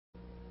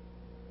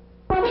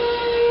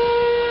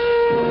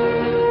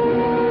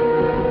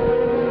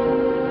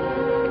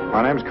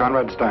name's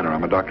Konrad Styner.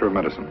 I'm a doctor of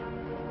medicine.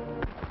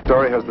 The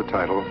story has the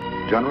title,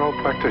 General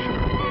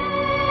Practitioner.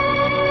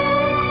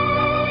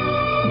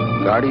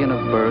 Guardian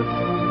of birth,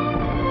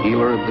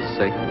 healer of the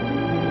sick,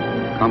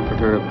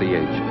 comforter of the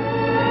aged.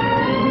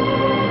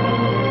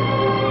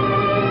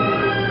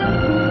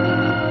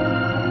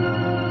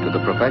 To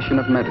the profession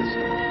of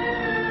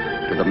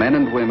medicine, to the men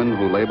and women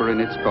who labor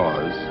in its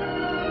cause,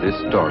 this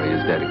story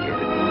is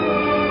dedicated.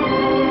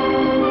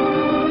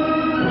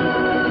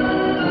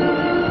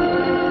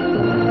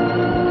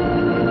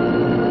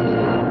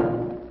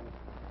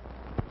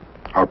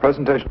 Our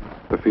presentation,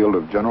 the field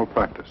of general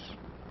practice.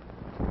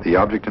 The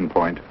object in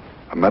point,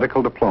 a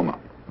medical diploma.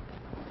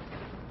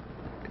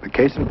 The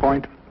case in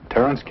point,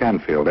 Terence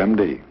Canfield,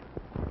 MD.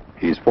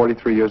 He's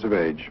 43 years of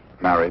age,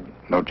 married,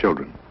 no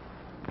children.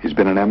 He's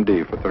been an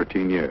MD for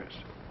 13 years.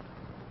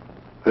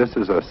 This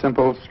is a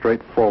simple,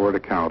 straightforward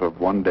account of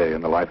one day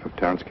in the life of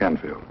Terence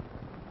Canfield.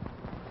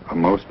 A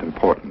most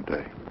important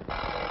day.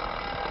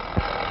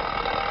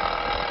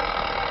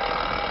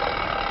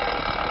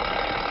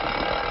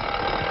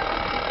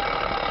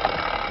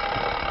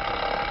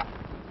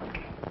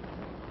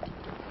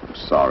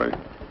 Sorry.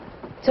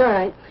 It's all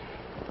right.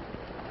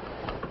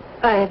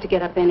 I have to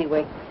get up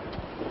anyway.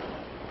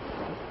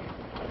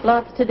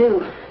 Lots to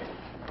do.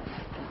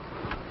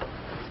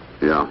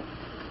 Yeah.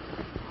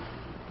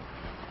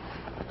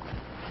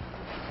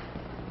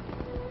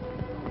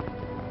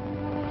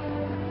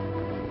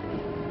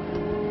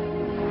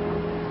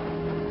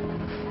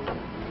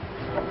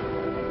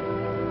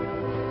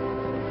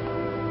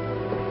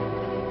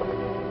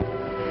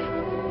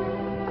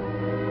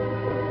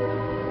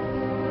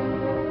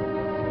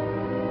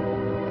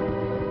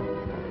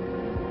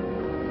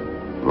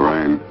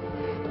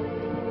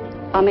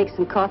 I'll make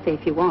some coffee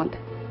if you want.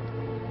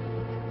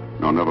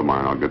 No, never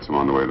mind. I'll get some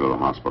on the way to the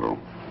hospital.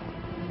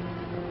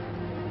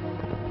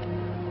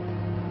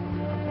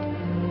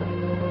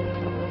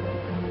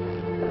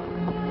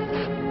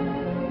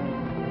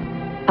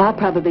 I'll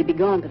probably be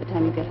gone by the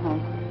time you get home.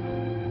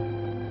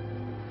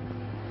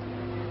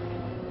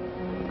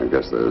 I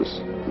guess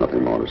there's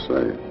nothing more to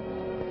say.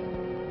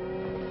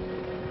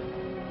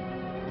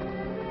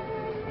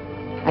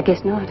 I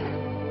guess not.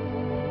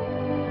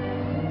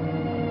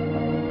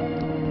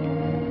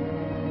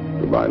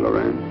 Goodbye,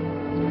 Lorraine.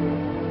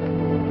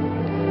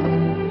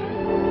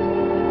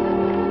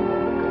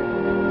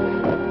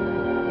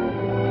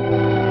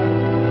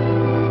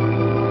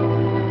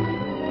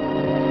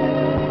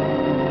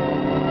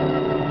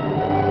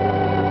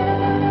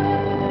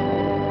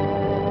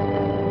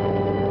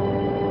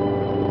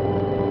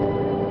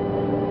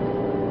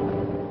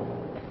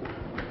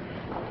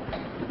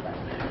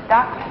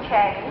 Dr.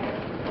 Chase.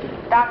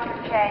 Dr.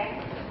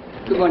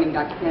 Chase. Good morning,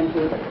 Dr.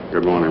 Canfield.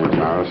 Good morning, Miss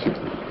Harris.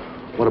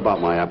 What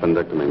about my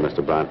appendectomy,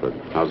 Mr. Bradford?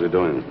 How's he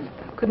doing?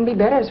 Couldn't be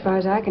better as far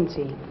as I can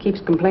see. Keeps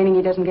complaining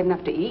he doesn't get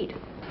enough to eat.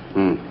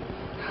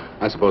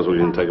 I suppose we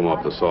can take him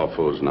off the soft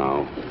foods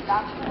now.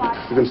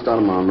 You can start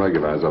him on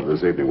regulars up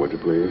this evening, would you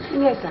please?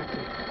 Yes, doctor.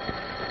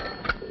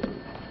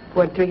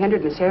 Ward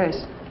 300, Miss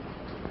Harris.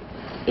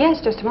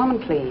 Yes, just a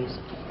moment, please.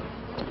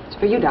 It's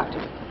for you, doctor.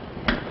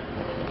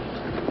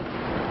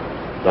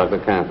 Dr.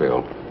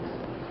 Canfield.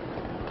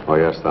 Oh,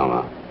 yes,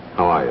 Thelma.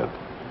 How are you?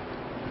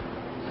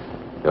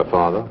 Your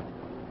father?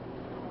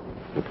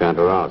 You can't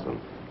arouse him.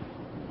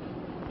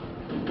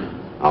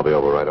 I'll be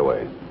over right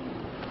away.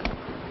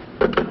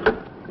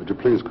 Would you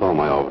please call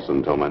my office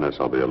and tell my nurse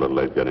I'll be a little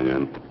late getting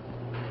in?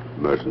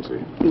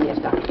 Emergency. Yes,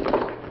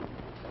 doctor.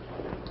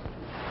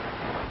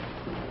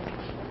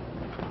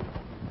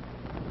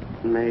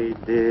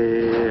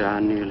 Meide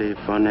anile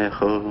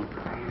fanecho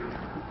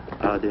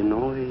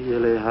adenoi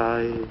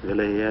elehai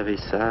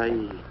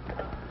eleyavisai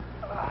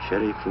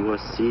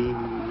sherifuosi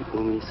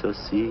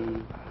umisosi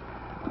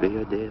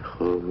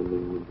בידיכו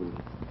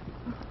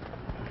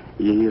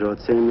יהי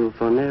רצנו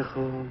פניך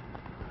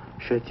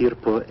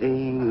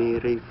שתרפאי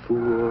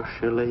מרפואו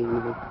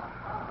שלנו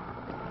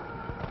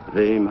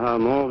ועם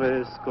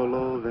המורס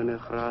קולו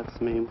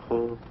ונחרץ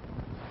ממחו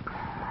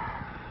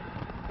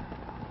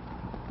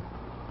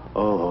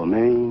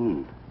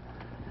אמן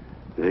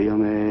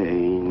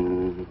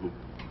ויאמן.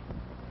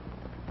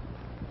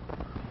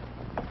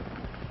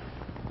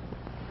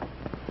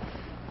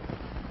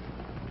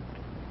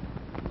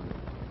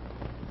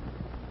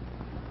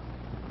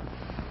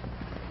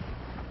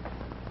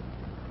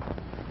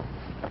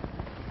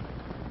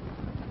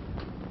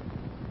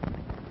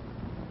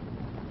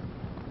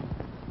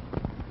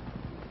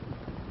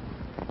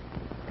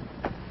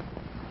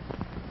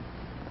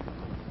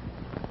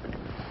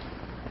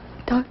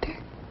 Doctor?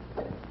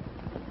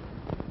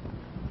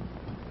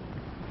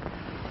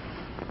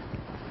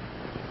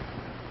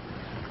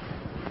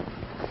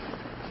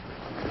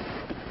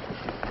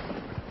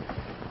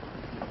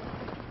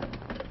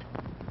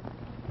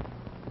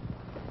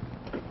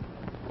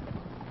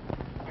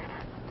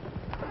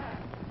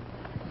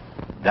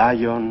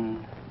 Dayon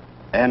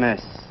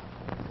emes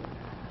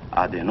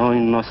adenoi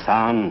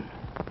nosan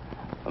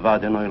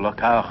vadenoi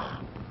lokach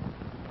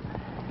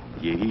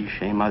yehi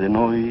shem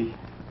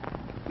adenoi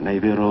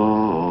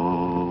Neviroch.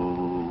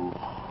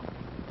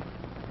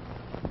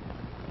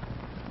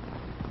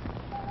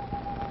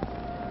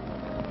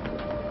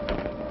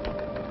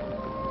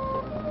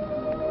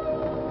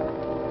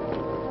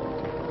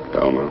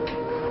 Thelma.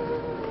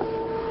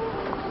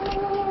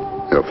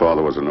 Your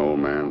father was an old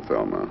man,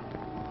 Thelma.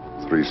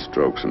 3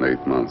 strokes in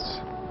 8 months.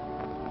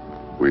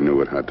 We knew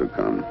it had to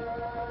come.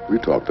 We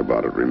talked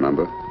about it,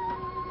 remember?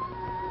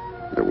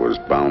 It was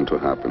bound to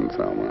happen,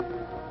 Thelma.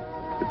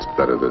 It's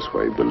better this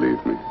way, believe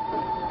me.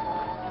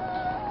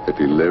 If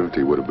he lived,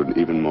 he would have been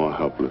even more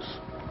helpless.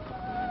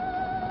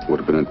 It would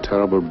have been a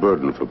terrible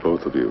burden for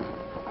both of you.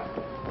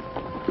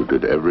 You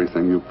did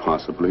everything you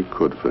possibly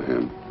could for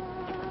him.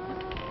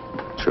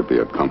 It should be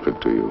a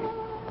comfort to you.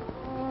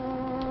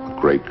 A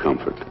great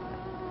comfort.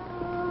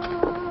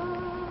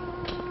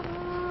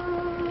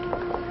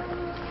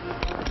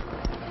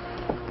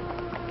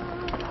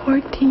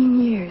 "14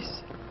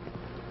 years.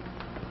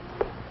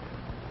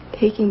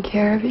 Taking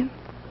care of him.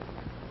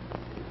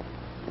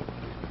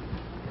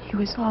 He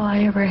was all I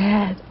ever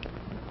had.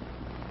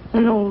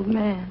 An old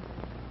man.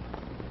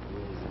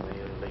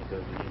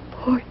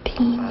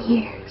 14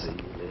 years.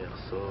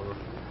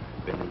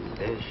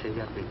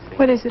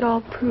 What does it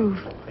all prove?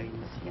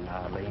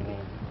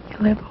 You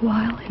live a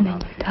while and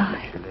then you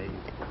die.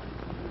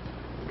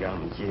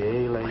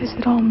 What does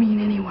it all mean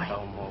anyway?"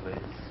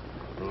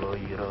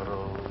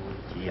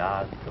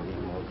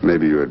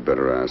 Maybe you had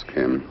better ask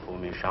him.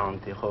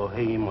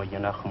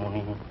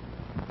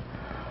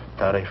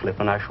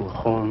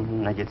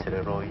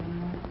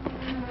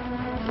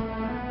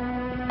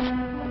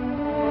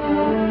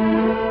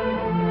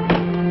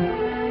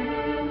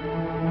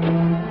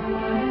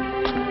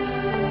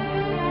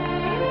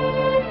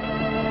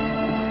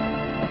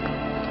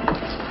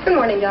 Good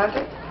morning,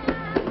 Doctor.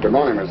 Good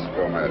morning, Mrs.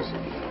 Gomez.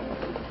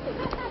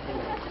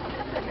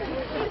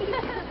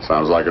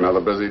 Sounds like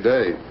another busy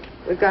day.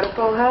 We've got a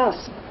full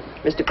house.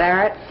 Mr.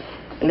 Barrett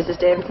and Mrs.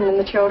 Davidson and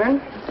the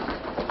children.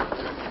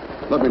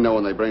 Let me know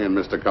when they bring in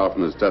Mr.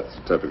 Kaufman's death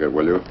certificate,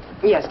 will you?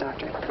 Yes,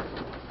 Doctor.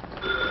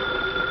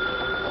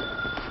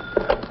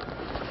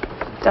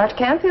 Dr.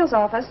 Canfield's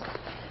office.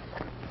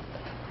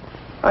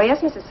 Oh,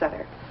 yes, Mrs.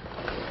 Sutter.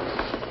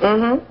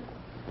 Mm-hmm.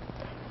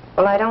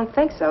 Well, I don't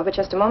think so, but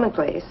just a moment,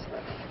 please.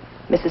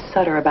 Mrs.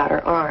 Sutter about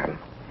her arm.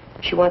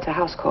 She wants a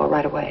house call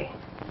right away.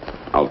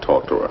 I'll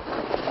talk to her.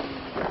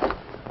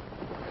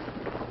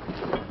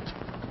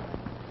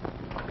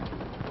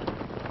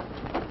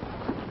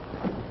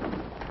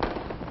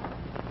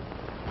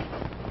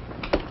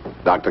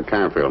 Dr.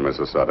 Canfield,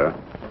 Mrs. Sutter.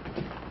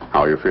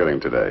 How are you feeling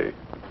today?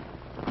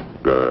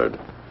 Good.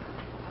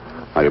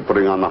 Are you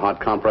putting on the hot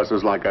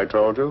compresses like I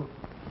told you?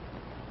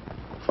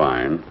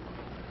 Fine.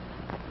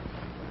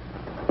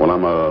 Well,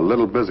 I'm a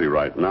little busy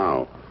right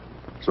now.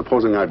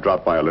 Supposing I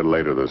drop by a little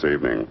later this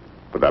evening.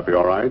 Would that be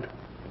all right?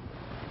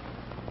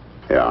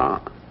 Yeah.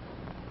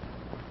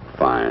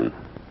 Fine.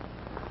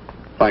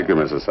 Thank you,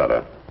 Mrs.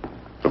 Sutter.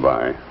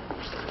 Goodbye.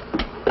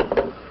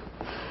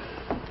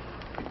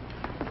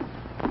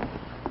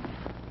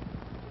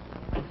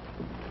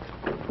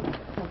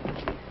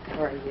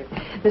 How are you?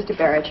 Mr.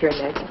 Barrett, you're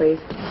next, please.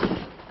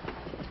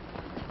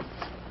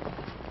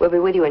 We'll be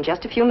with you in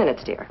just a few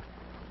minutes, dear.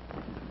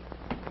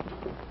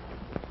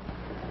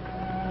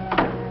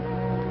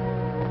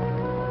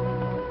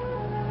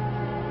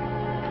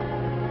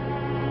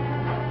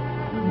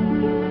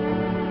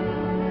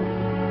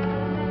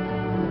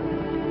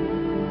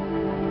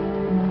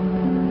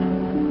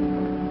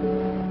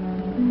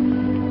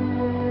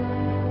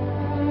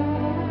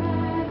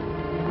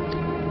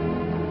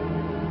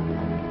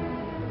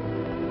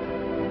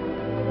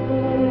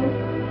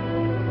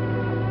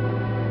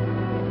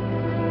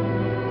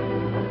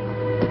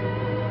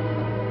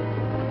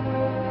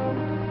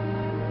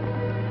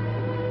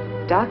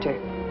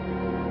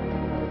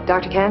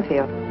 Dr.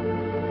 Canfield.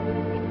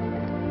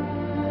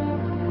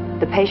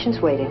 The patient's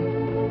waiting.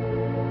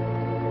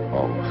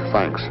 Oh,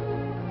 thanks.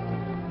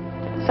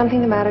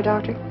 Something the matter,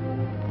 Doctor?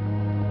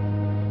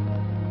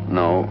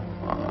 No,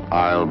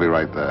 I'll be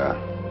right there.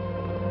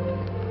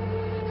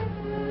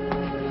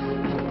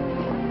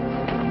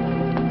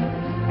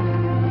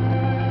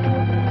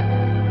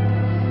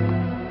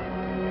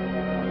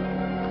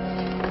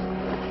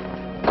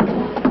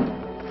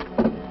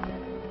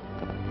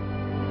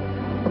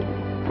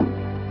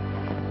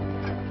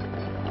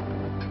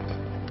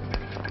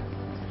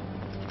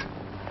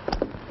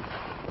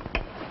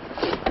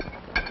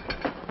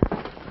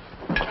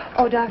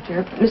 Oh,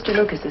 Doctor, Mr.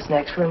 Lucas is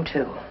next, room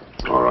 2.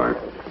 All right.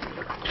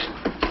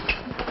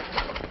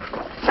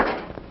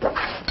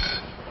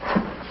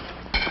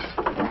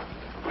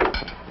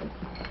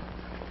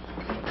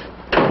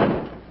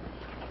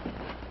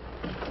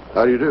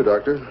 How do you do,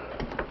 Doctor?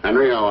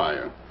 Henry, how are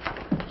you?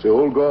 It's the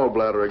old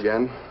gallbladder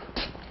again.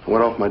 I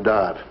went off my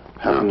diet.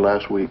 Happened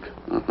last week.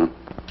 Mm-hmm.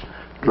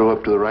 Drove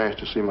up to the ranch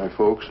to see my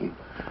folks, and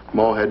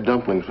Ma had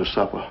dumplings for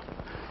supper.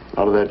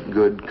 Out of that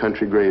good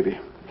country gravy,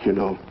 you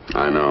know.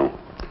 I know.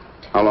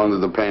 How long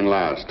did the pain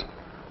last?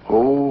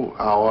 Oh,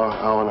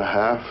 hour and a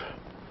half.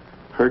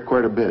 Hurt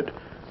quite a bit.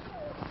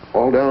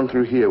 All down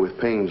through here with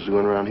pains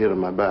going around here to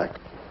my back.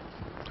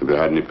 Have you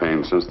had any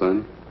pain since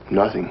then?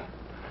 Nothing.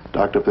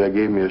 Doctor up there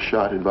gave me a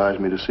shot,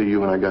 advised me to see you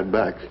when I got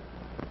back.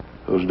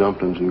 Those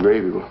dumplings and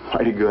gravy were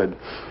mighty good.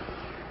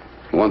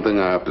 One thing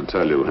I have to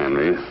tell you,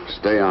 Henry,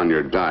 stay on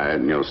your diet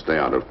and you'll stay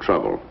out of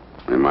trouble.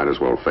 You might as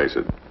well face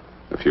it.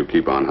 If you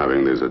keep on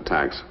having these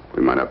attacks,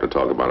 we might have to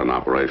talk about an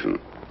operation.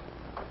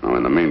 Now,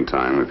 in the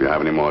meantime, if you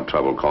have any more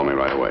trouble, call me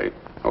right away.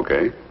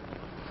 Okay?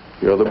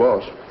 You're the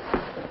boss.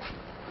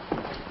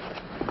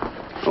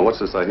 Well, what's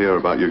this I hear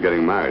about you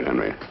getting married,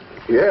 Henry?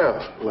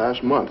 Yeah,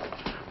 last month.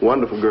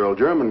 Wonderful girl,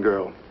 German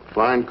girl.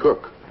 Fine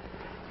cook.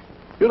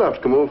 You'll have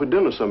to come over for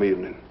dinner some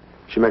evening.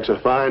 She makes a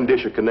fine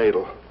dish of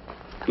knädel.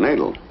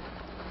 Knädel?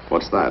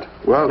 What's that?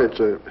 Well, it's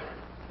a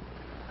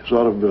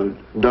sort of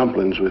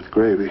dumplings with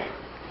gravy.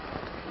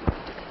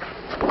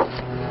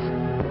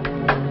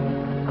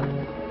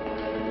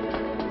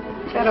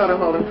 That ought to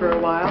hold him for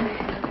a while.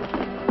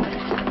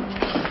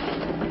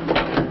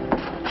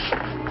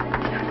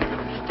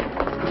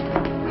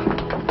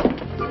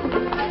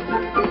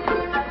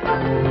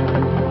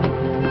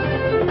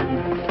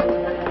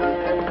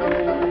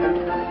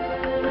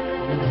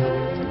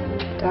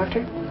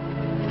 Doctor?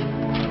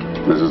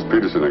 Mrs.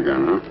 Peterson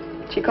again, huh?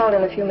 She called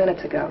in a few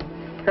minutes ago.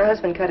 Her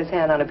husband cut his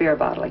hand on a beer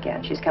bottle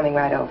again. She's coming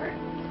right over.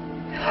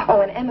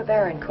 Oh, and Emma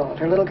Barron called.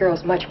 Her little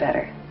girl's much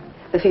better.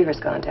 The fever's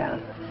gone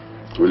down.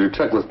 Will you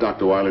check with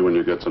Dr. Wiley when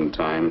you get some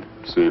time?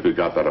 See if he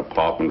got that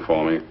apartment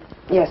for me?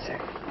 Yes, sir.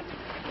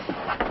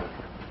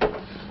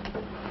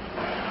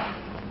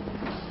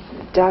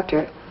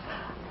 Doctor,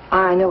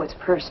 I know it's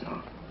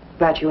personal.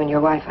 About you and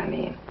your wife, I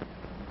mean.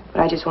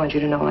 But I just want you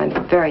to know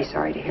I'm very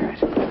sorry to hear it.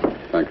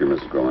 Thank you,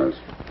 Mrs. Gomez.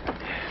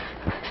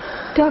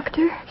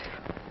 Doctor?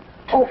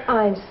 Oh,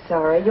 I'm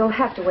sorry. You'll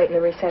have to wait in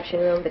the reception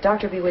room. The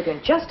doctor will be with you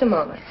in just a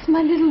moment. It's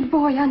my little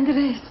boy,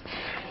 Andres.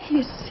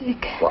 He's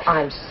sick. Well,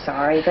 I'm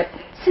sorry, but...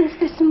 Since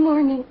this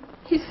morning,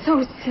 he's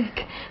so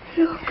sick.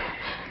 Look.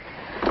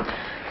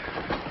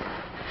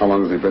 How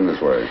long has he been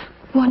this way?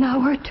 1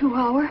 hour, 2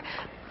 hours.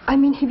 I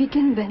mean, he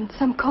began then,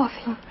 some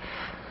coughing.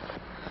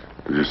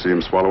 Did you see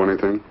him swallow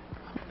anything?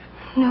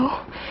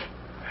 No.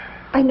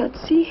 I not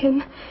see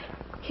him.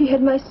 He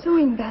had my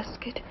sewing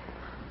basket.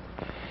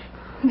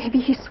 Maybe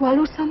he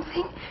swallowed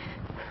something?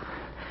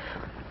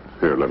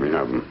 Here, let me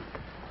have him.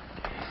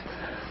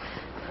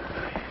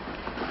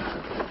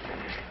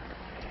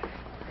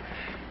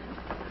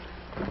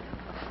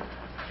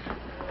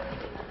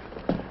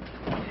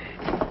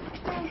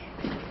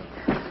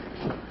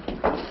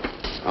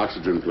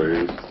 Oxygen,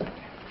 please.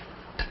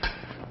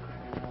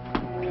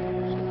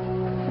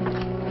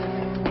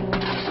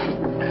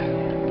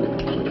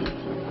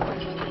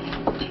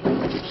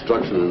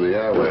 Obstruction in the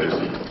airways.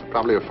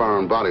 Probably a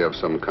foreign body of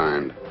some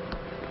kind.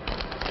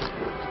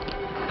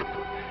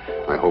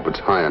 I hope it's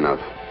high enough.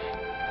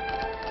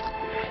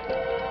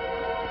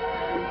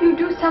 You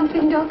do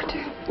something,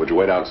 doctor. Would you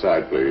wait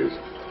outside, please?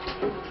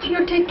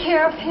 You take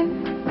care of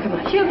him. Come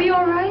on. He'll be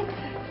all right.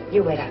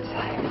 You wait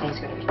outside. Everything's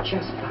going to be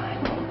just fine.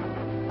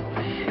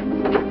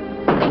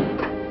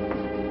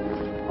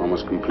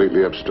 Almost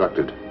completely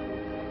obstructed.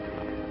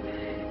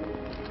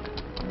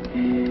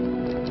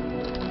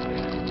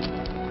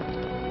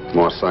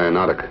 More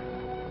cyanotic.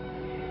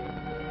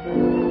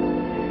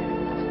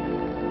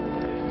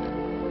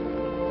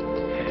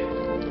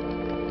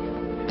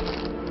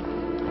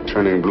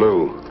 Turning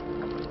blue.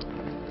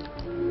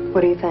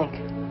 What do you think?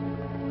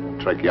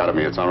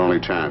 Tracheotomy, it's our only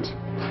chance.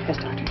 Yes,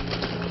 doctor.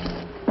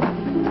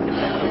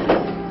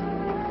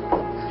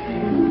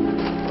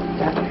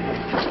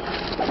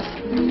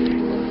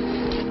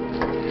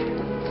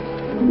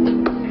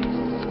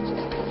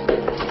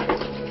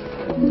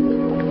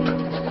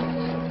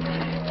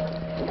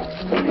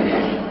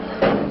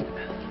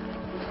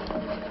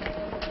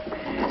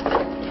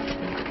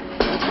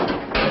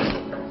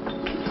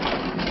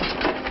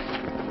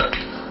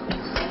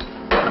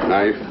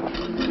 Knife.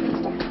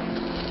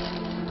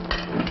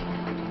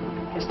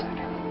 Yes,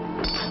 doctor.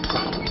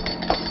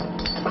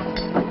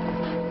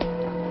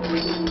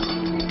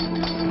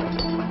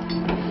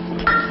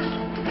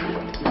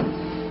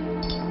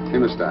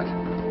 Hemostat.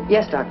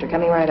 Yes, doctor.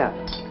 Coming right up.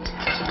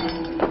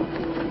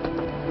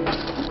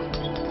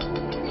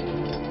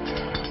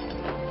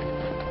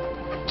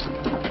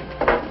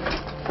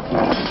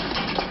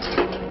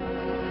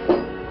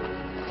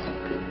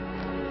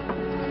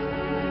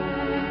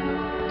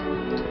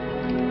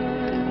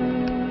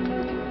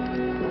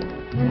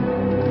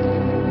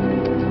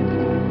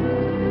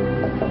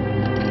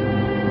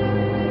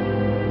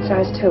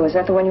 Size 2. Is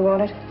that the one you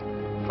wanted?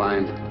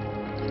 Fine.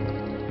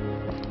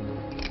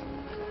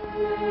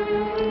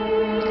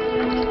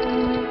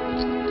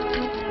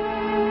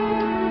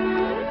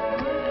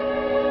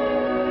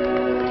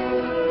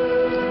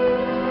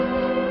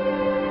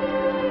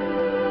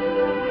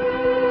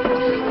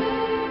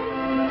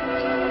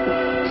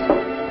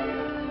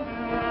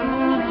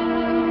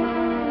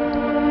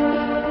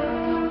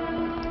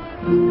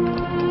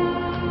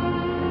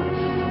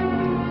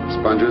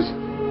 Sponges?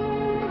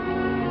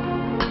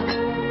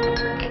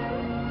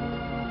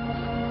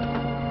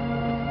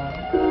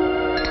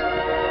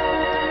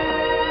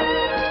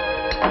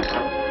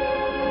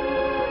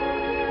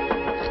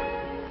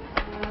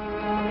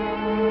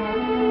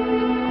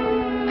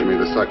 Give me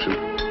the suction.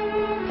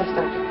 Yes,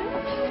 doctor.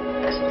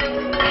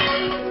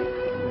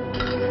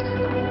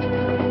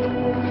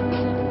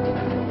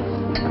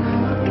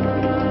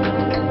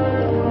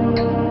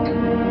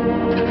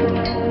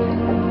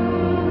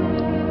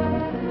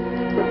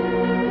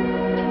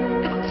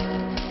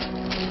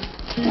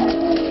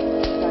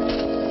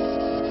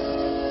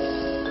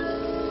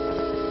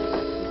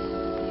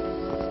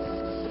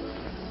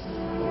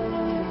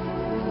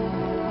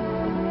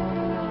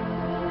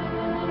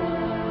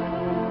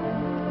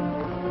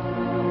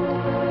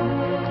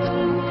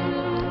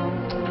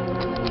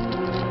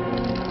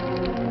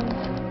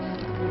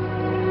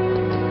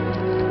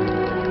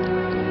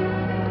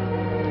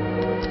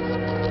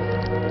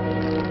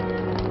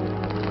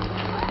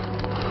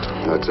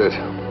 That's it.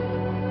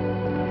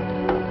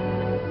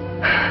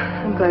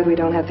 I'm glad we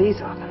don't have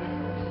these often.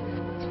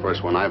 It's the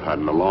first one I've had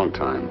in a long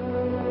time.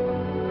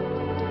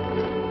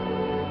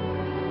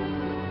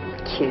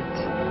 Kids.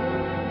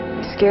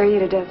 They scare you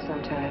to death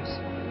sometimes.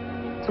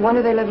 It's a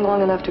wonder they live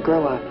long enough to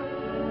grow up.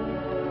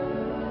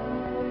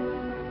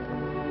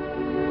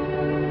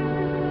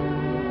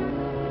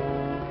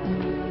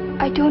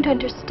 I don't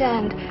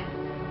understand.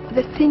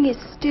 The thing is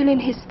still in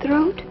his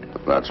throat?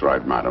 That's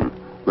right, madam.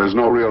 There's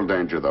no real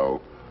danger, though.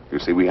 You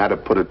see, we had to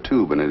put a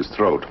tube in his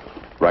throat,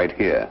 right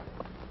here.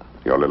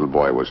 Your little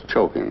boy was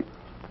choking.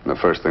 And the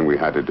first thing we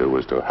had to do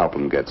was to help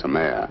him get some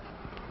air.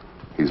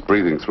 He's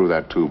breathing through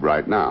that tube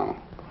right now.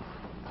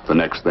 The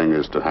next thing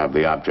is to have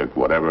the object,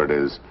 whatever it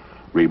is,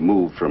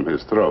 removed from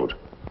his throat.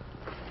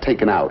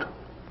 Taken out.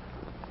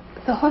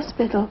 The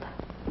hospital.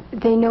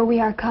 They know we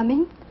are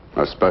coming?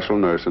 A special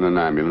nurse in an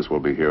ambulance will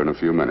be here in a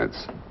few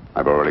minutes.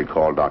 I've already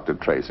called Dr.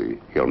 Tracy.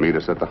 He'll meet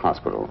us at the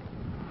hospital.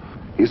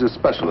 He's a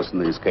specialist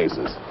in these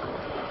cases.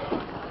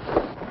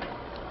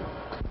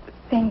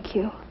 Thank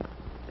you.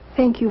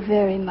 Thank you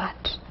very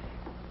much.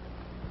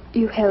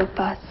 You help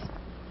us.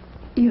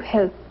 You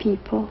help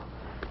people.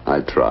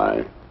 I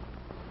try.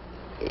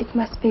 It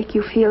must make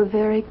you feel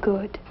very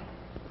good.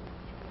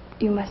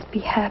 You must be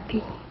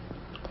happy.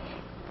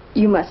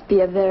 You must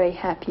be a very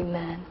happy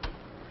man.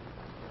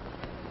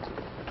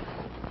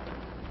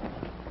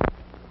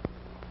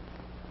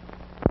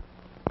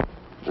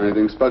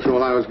 Anything special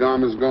while I was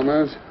gone, Miss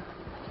Gomez?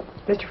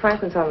 Mr.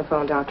 Franklin's on the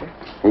phone, Doctor.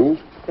 Who?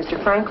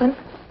 Mr. Franklin?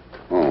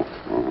 Oh,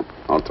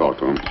 I'll talk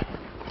to him.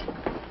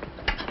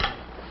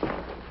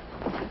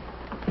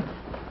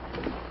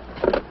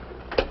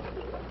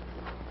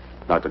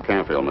 Dr.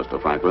 Canfield, Mr.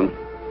 Franklin.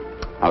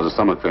 How's the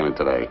stomach feeling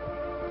today?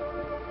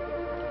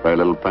 Very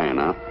little pain,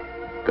 huh?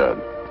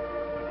 Good.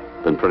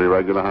 Been pretty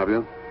regular, have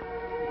you?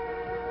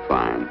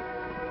 Fine.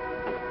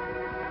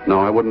 No,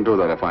 I wouldn't do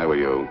that if I were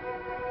you.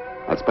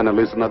 I'd spend at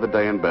least another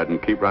day in bed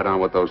and keep right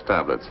on with those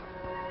tablets.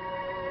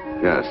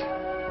 Yes.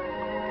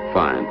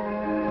 Fine.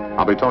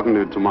 I'll be talking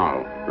to you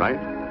tomorrow, right?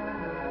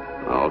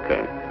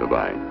 Okay.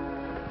 Goodbye.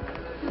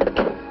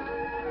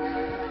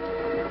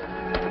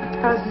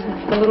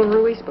 How's the little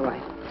Ruiz boy?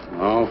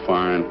 Oh,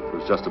 fine. It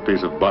was just a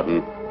piece of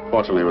button.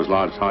 Fortunately, it was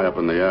lodged high up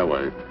in the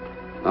airway.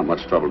 Not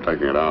much trouble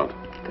taking it out.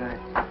 Good.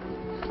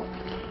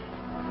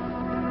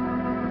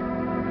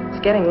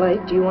 It's getting late.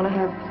 Do you want to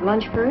have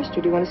lunch first,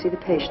 or do you want to see the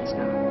patients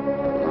now?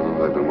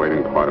 Oh, they've been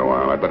waiting quite a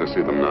while. I'd better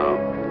see them now.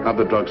 Have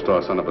the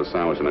drugstore send up a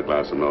sandwich and a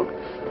glass of milk.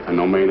 And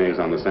no mayonnaise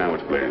on the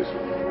sandwich, please.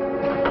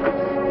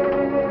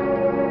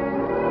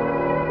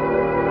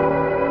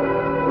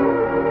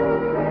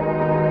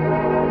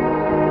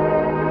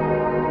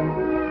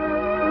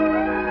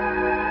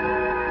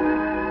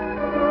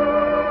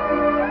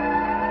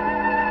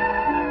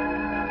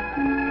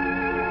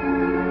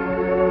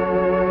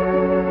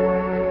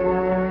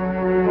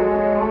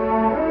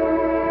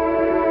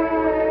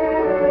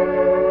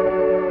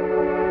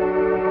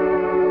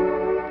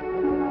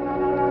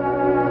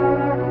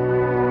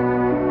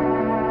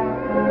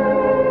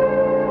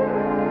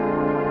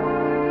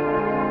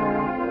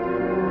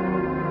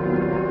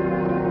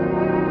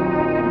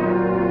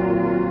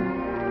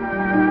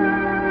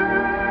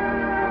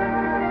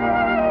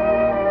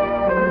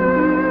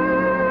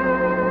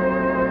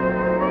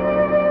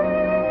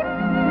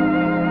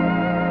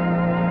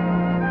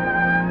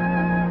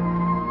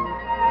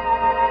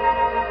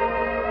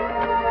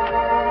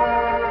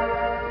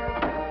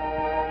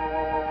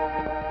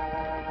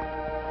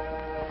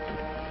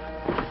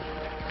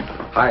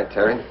 Hi,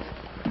 Terry.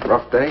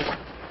 Rough day?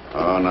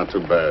 Oh, not too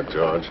bad,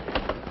 George.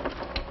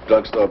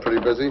 Drugstore pretty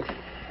busy?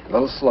 A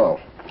little slow.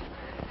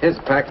 Here's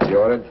the package you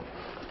ordered.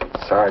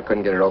 Sorry I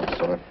couldn't get it open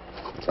sooner.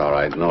 It's all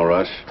right. No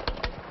rush.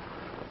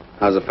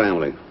 How's the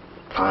family?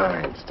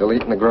 Fine. Still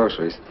eating the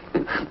groceries.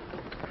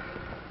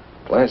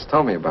 Blanche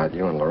told me about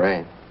you and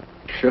Lorraine.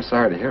 Sure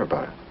sorry to hear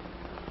about it.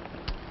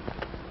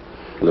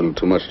 A little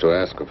too much to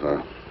ask of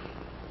her.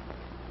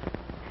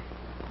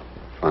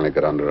 Finally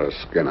got under her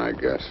skin, I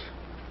guess.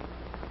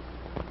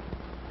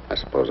 I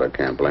suppose I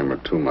can't blame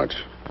her too much.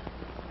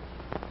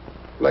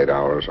 Late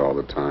hours all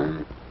the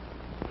time.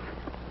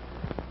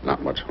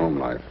 Not much home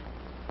life.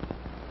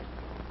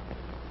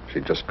 She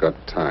just got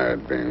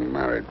tired being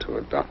married to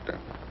a doctor.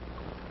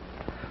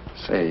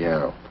 Say,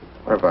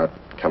 what about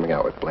coming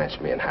out with Blanche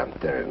and me and having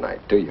dinner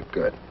tonight? Do you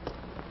good.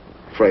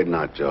 Afraid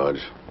not,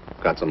 George.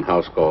 Got some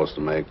house calls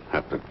to make.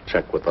 Have to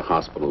check with the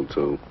hospital,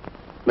 too.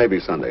 Maybe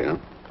Sunday, huh?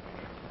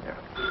 Yeah.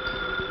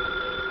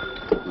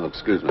 Oh,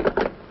 excuse me.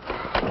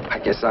 I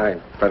guess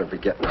I better be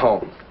getting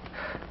home.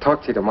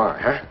 Talk to you tomorrow,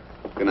 huh?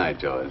 Good night,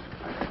 George.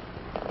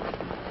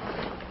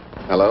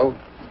 Hello?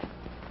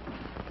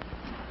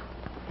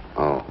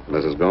 Oh,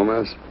 Mrs.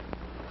 Gomez?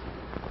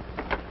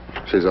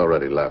 She's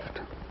already left.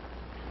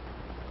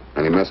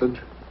 Any message?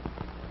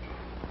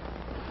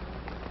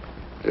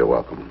 You're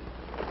welcome.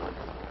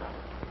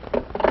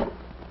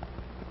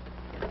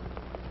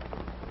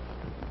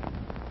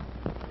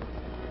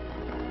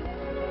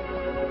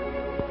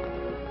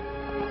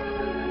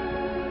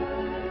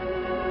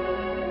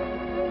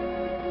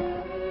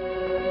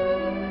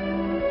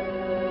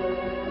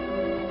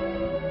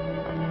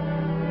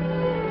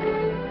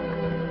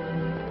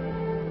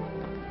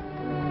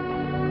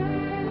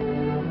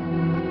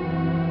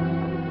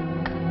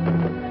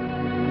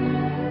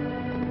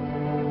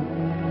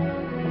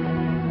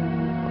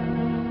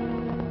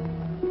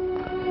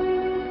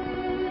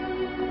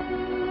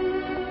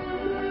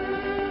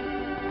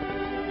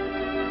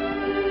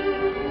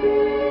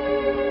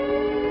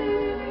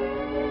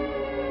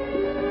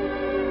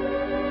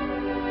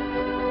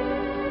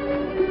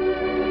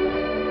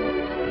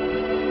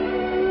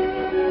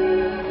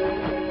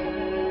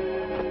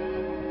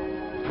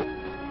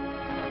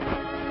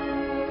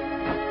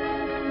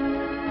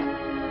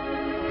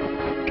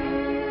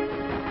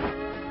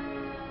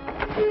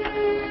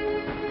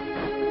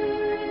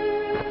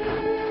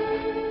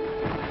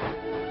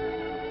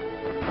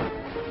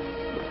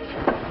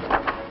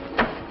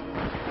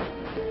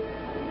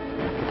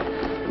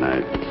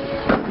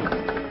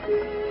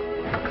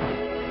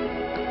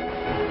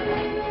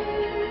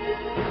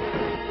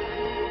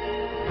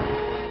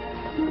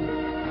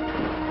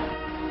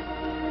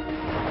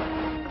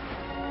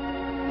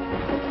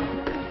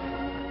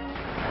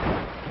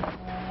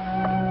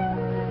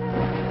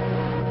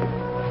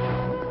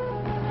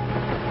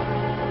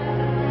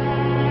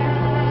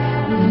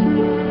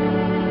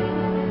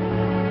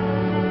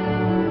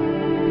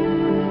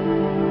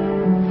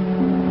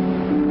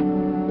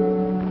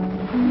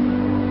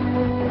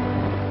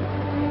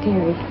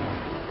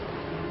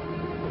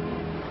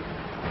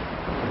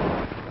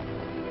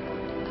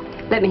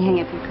 Let me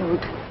hang up your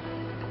coat.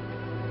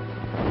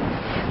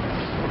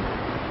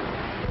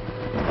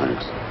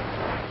 Thanks.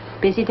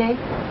 Busy day?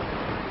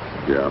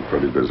 Yeah,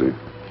 pretty busy.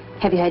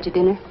 Have you had your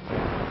dinner?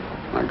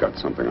 I got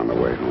something on the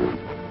way home.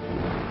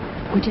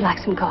 Would you like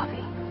some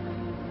coffee?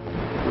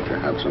 Would you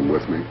have some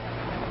with me?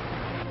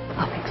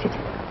 I'll fix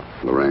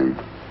it. Lorraine,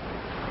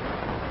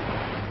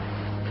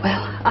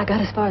 Well, I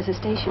got as far as the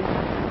station.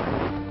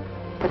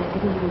 But I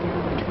didn't even get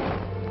on the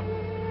train.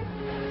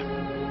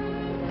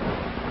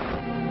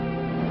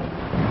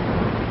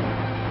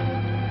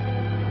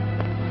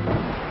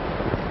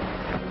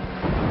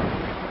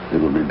 it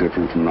will be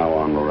different from now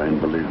on, Lorraine,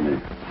 believe me.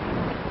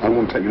 I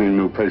won't take any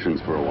new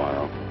patients for a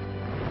while.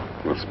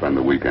 We'll spend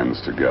the weekends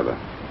together.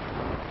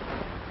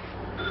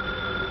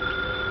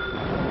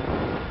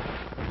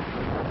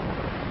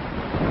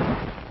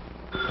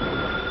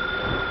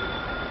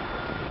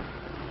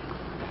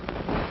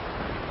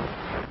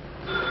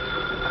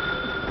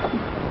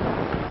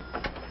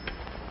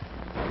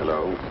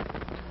 Hello?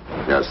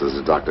 Yes, this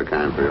is Dr.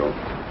 Canfield.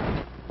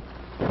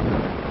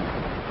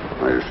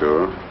 Are you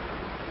sure?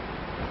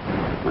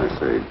 I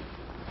see.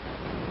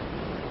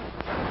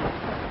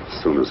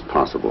 As soon as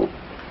possible.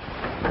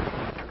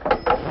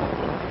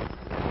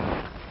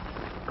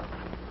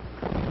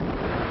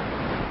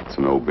 It's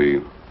an OB,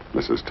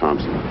 Mrs.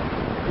 Thompson.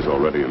 She's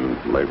already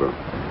in labor,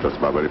 just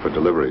about ready for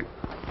delivery.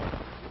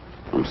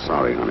 I'm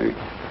sorry, honey.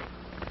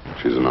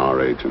 She's an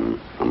RH, and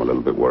I'm a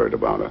little bit worried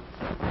about her.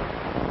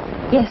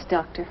 Yes,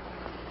 doctor.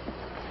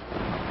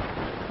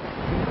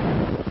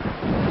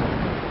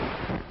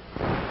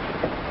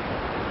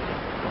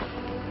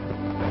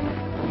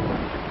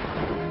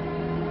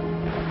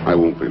 I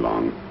won't be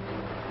long.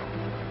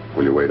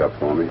 Will you wait up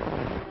for me?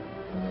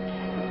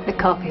 The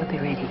coffee will be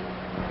ready.